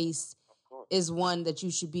your case Of course. is one that you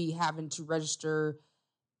should be having to register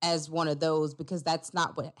as one of those because that's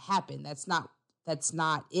not what happened. That's not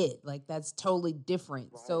it. Like that's totally different.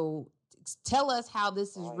 Right. So tell us how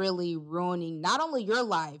this is Right. really ruining not only your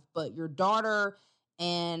life but your daughter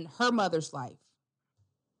and her mother's life.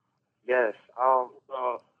 Yes.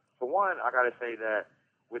 For one, I gotta say that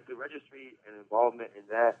with the registry and involvement in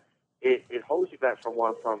that, it holds you back from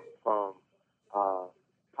uh,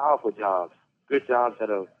 powerful jobs, good jobs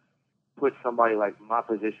that'll put somebody like my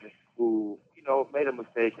position who made a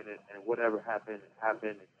mistake and whatever happened.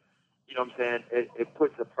 You know what I'm saying? It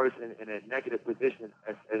puts a person in a negative position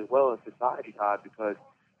as well as society, Todd, because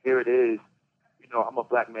here it is, I'm a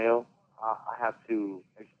black male. I have to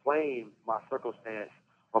explain my circumstance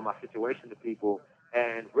or my situation to people,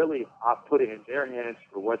 and really, I put it in their hands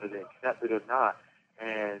for whether they accept it or not.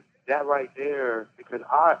 And that right there, because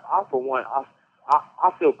I for one,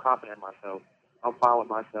 I feel confident in myself. I'm fine with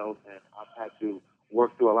myself, and I've had to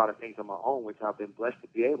work through a lot of things on my own, which I've been blessed to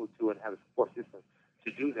be able to and have a support system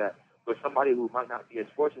to do that. But somebody who might not be as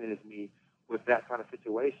fortunate as me with that kind of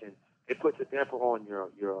situation, it puts a damper on your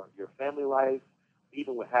family life,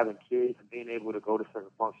 even with having kids and being able to go to certain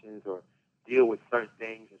functions or deal with certain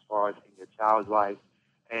things as far as in your child's life,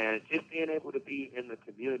 and just being able to be in the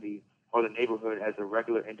community or the neighborhood as a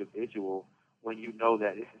regular individual when you know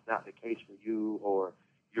that this is not the case for you or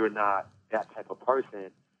you're not that type of person,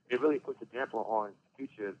 it really puts a damper on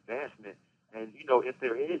future advancement. And if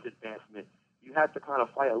there is advancement, you have to kind of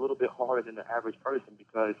fight a little bit harder than the average person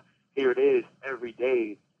because here it is every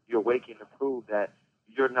day you're waking to prove that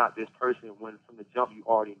you're not this person when from the jump you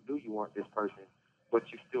already knew you weren't this person, but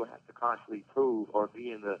you still have to constantly prove or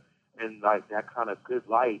be in like that kind of good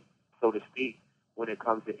light, so to speak, when it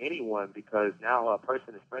comes to anyone because now a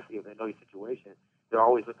person, especially if they know your situation, they're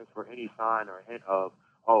always looking for any sign or hint of,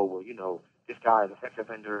 oh well, this guy is a sex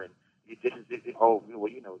offender and this is this, oh well,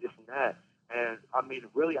 this and that. And I mean,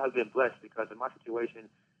 really, I've been blessed because in my situation,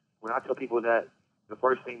 when I tell people that, the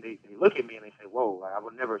first thing they look at me and they say, "Whoa, like, I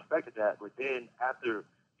would never expected that." But then after,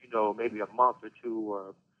 maybe a month or two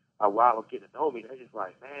or a while of getting to know me, they're just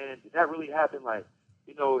like, "Man, did that really happen?" Like,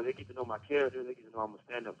 they get to know my character, they get to know I'm a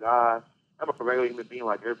stand-up guy. I'm a regular human being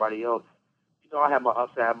like everybody else. I have my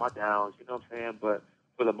ups, I have my downs. You know what I'm saying? But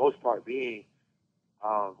for the most part, being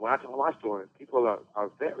when I tell my story, people are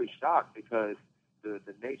very shocked because the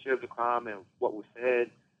nature of the crime and what was said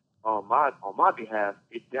on my behalf,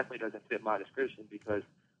 it definitely doesn't fit my description because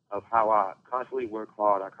of how I constantly work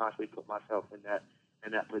hard. I constantly put myself in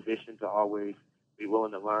that position to always be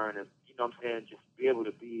willing to learn and what I'm saying, just be able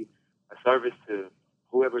to be a service to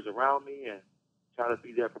whoever's around me and try to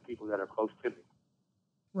be there for people that are close to me.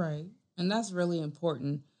 Right. And that's really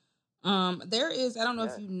important. There is, I don't know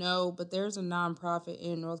if Yes. you know, but there's a nonprofit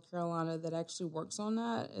in North Carolina that actually works on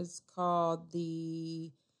that. It's called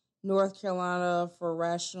the North Carolina for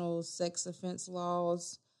Rational Sex Offense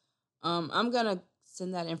Laws. I'm gonna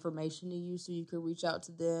send that information to you so you could reach out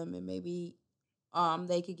to them and maybe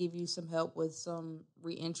they could give you some help with some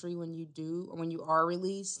reentry when you do or when you are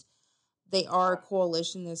released. They are a Right.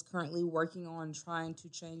 coalition that's currently working on trying to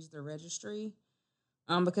change the registry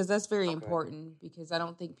because that's very Okay. important because I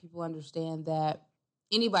don't think people understand that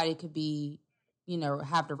anybody could be,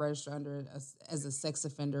 have to register as a sex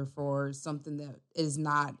offender for something that is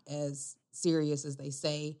not as serious as they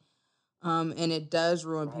say. And it does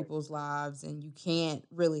ruin Right. people's lives, and you can't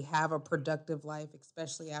really have a productive life,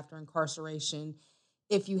 especially after incarceration,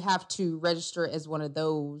 if you have to register as one of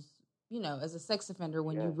those, as a sex offender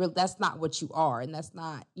when you Yes. really that's not what you are, and that's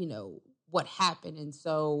not, what happened. And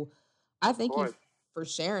so, I Of thank you course. for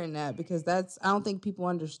sharing that because I don't think people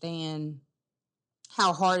understand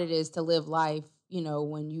how hard it is to live life,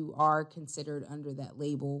 when you are considered under that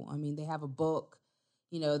label. I mean, they have a book,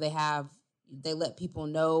 they let people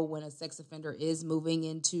know when a sex offender is moving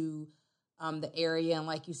into the area. And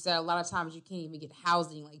like you said, a lot of times you can't even get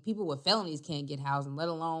housing. Like people with felonies can't get housing, let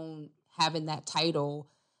alone having that title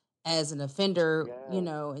as an offender,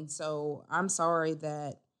 Yeah. and so I'm sorry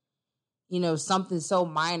that something so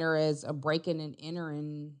minor as a breaking and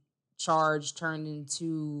entering charge turned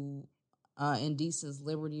into indecent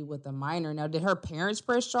liberty with a minor. Now, did her parents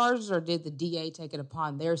press charges, or did the DA take it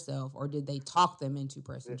upon theirself, or did they talk them into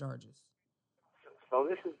pressing charges? So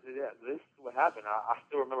this is what happened. I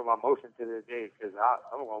still remember my emotion to this day because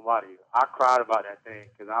I'm gonna lie to you. I cried about that thing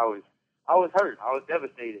because I was hurt. I was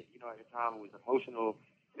devastated. At the time it was emotional.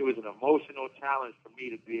 It was an emotional challenge for me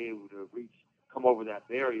to be able to come over that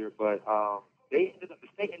barrier. But the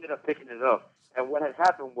state ended up picking it up. And what had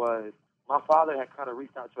happened was my father had kind of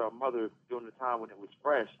reached out to our mother during the time when it was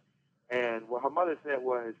fresh. And what her mother said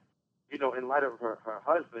was, in light of her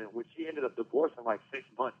husband, which she ended up divorcing like 6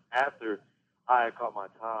 months after I had caught my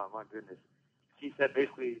time. My goodness. She said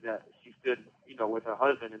basically that she stood, with her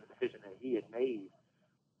husband in the decision that he had made.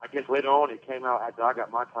 I guess later on it came out after I got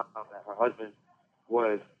my time that her husband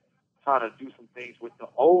was trying to do some things with the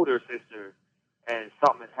older sister, and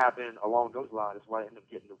something had happened along those lines. That's why I ended up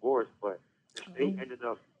getting divorced. But the state ended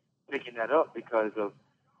up picking that up because of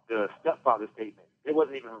the stepfather statement. It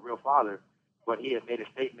wasn't even her real father, but he had made a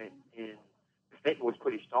statement, and the statement was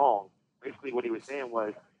pretty strong. Basically, what he was saying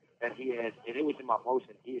was that he had, and it was in my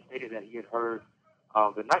motion, he had stated that he had heard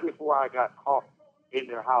the night before I got caught in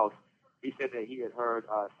their house, he said that he had heard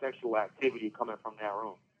sexual activity coming from that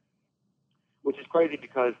room, which is crazy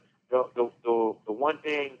because the one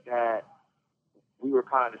thing that we were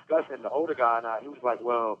kind of discussing, the older guy and I, he was like,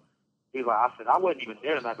 I said, I wasn't even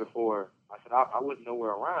there the night before. I said, I wasn't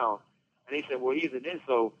nowhere around. And he said, well, he's in this,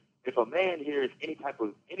 so if a man hears any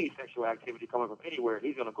sexual activity coming from anywhere,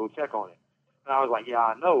 he's going to go check on it. And I was like, yeah,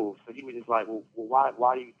 I know. So he was just like, well,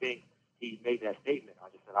 why do you think he made that statement? I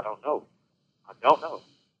just said, I don't know. I don't know.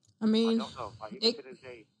 I mean, I don't know. Like, even to this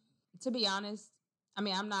day. To be honest, I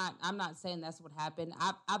mean, I'm not saying that's what happened.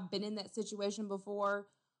 I've been in that situation before.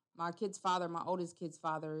 My oldest kid's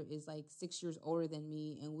father, is like 6 years older than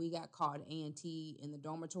me, and we got caught A&T in the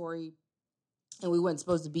dormitory, and we weren't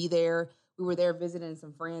supposed to be there. We were there visiting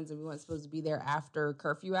some friends, and we weren't supposed to be there after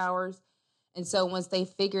curfew hours. And so once they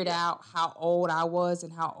figured out how old I was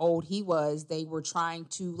and how old he was, they were trying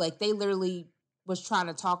to, like, they literally was trying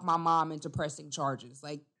to talk my mom into pressing charges.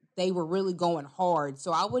 Like, they were really going hard.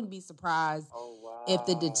 So I wouldn't be surprised if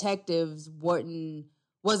the detectives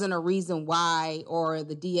wasn't a reason why, or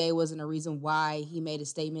the DA wasn't a reason why he made a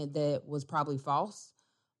statement that was probably false.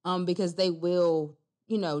 Because they will,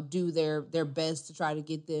 do their best to try to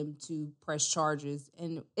get them to press charges.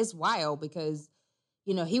 And it's wild because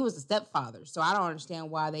he was a stepfather. So I don't understand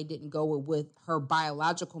why they didn't go with what her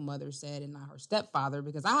biological mother said and not her stepfather,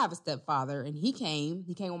 because I have a stepfather and he came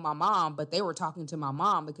with my mom, but they were talking to my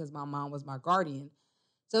mom because my mom was my guardian.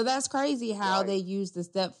 So that's crazy how they used the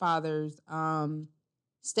stepfather's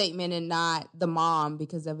statement and not the mom,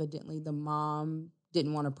 because evidently the mom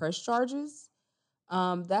didn't want to press charges.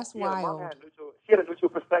 That's wild. She had a neutral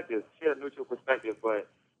perspective. But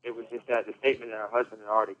it was just that the statement that her husband had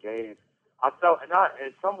already gave. I felt, and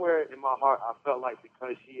somewhere in my heart, I felt like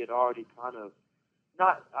because she had already kind of,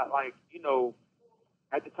 not like,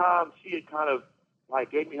 at the time, she had kind of like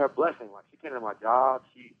gave me her blessing. Like, she came to my job,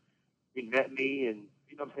 she met me, and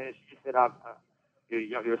you know what I'm saying. She just said,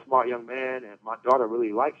 "You're a smart young man, and my daughter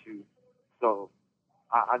really likes you." So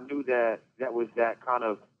I knew that was that kind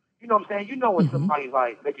of, you know what I'm saying. When somebody's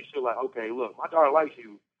like making sure, like, okay, look, my daughter likes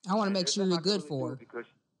you. I want to make sure you're good for her. Because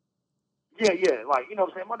like, you know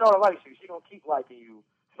what I'm saying, my daughter likes you. She's going to keep liking you.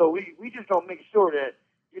 So we just going to make sure that,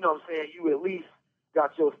 you know what I'm saying, you at least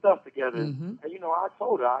got your stuff together. Mm-hmm. And, I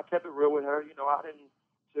told her, I kept it real with her. I didn't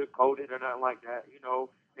sugarcoat it or nothing like that,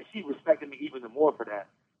 And she respected me even more for that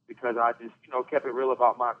because I just, kept it real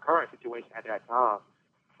about my current situation at that time.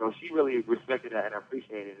 So she really respected that and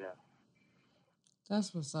appreciated that.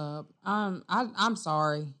 That's what's up. I'm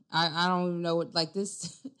sorry. I don't even know what, like,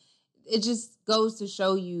 this. It just goes to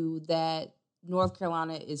show you that North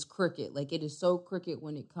Carolina is crooked. Like, it is so crooked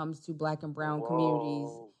when it comes to Black and brown communities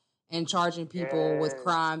and charging people with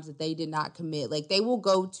crimes that they did not commit. Like, they will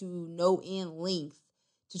go to no end length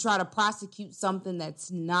to try to prosecute something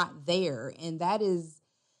that's not there, and that is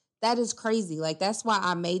crazy. Like, that's why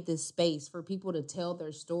I made this space for people to tell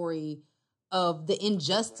their story of the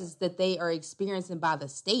injustice that they are experiencing by the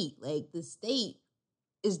state. Like, the state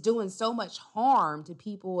is doing so much harm to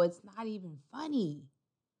people, it's not even funny.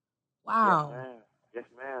 Wow. Yes,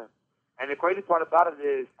 ma'am. And the crazy part about it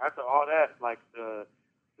is, after all that, like, the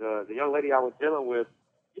young lady I was dealing with,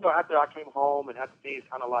 after I came home and after things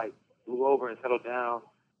kind of like blew over and settled down,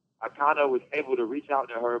 I kind of was able to reach out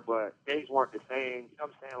to her, but things weren't the same. You know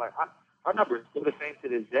what I'm saying? Like, her number is still the same to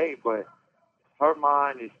this day, but her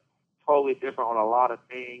mind is totally different on a lot of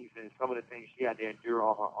things, and some of the things she had to endure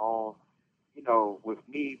on her own. with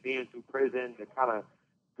me being through prison, the kind of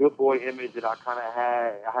good boy image that I kind of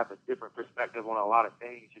had, I have a different perspective on a lot of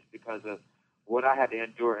things just because of what I had to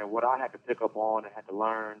endure and what I had to pick up on and had to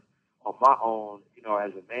learn on my own,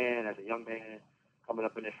 as a man, as a young man coming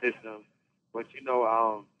up in the system. But,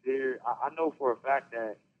 I know for a fact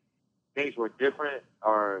that things were different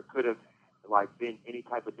or could have been any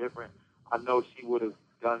type of different. I know she would have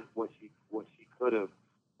done what she could have,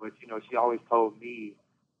 but she always told me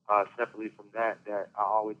separately from that I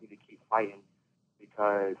always need to keep fighting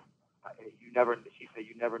because she said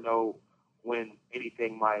you never know when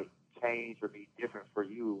anything might change or be different for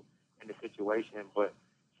you in the situation. But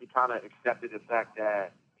she kind of accepted the fact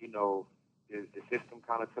that the system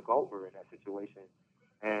kind of took over in that situation,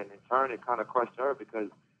 and in turn it kind of crushed her because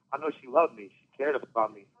I know she loved me. She cared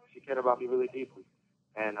about me. She cared about me really deeply.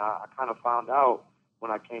 And I kind of found out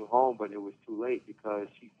when I came home, but it was too late because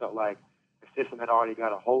she felt like the system had already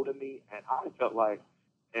got a hold of me, and I felt like,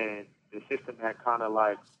 and the system had kind of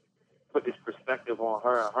put this perspective on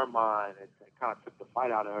her and her mind, and kind of took the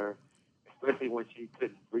fight out of her, especially when she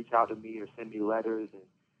couldn't reach out to me or send me letters, and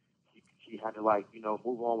she had to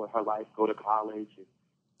move on with her life, go to college, and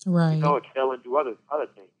right, excel and do other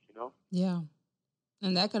things, Yeah.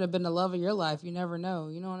 And that could have been the love of your life. You never know.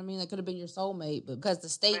 You know what I mean? That could have been your soulmate, but because the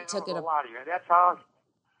state took it. A lot of you. At that time,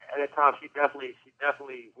 we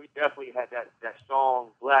definitely had that strong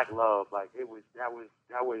black love. That was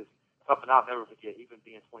something I'll never forget. Even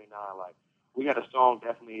being 29, we had a strong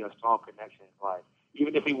connection.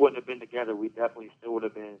 Even if we wouldn't have been together, we definitely still would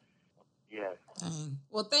have been. Yeah.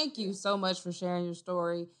 Well, thank you so much for sharing your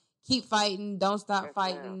story. Keep fighting. Don't stop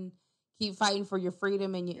fighting. Ma'am. Keep fighting for your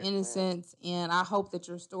freedom and your innocence. Ma'am. And I hope that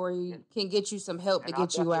your story can get you some help to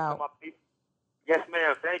get you out. Yes,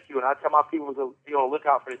 ma'am. Thank you. And I tell my people to be on the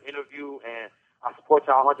lookout for this interview. And I support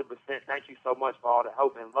y'all 100%. Thank you so much for all the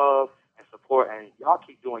help and love and support. And y'all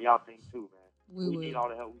keep doing y'all thing too, man. We need all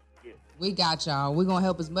the help we can get. We got y'all. We're going to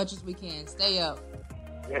help as much as we can. Stay up.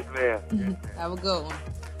 Yes, ma'am. Yes, ma'am. Have a good one.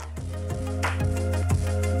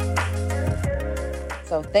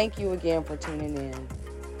 So thank you again for tuning in.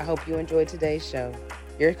 I hope you enjoyed today's show.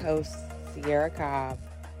 Your host, Sierra Cobb.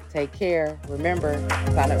 Take care. Remember,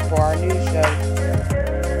 sign up for our news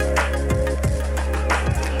show.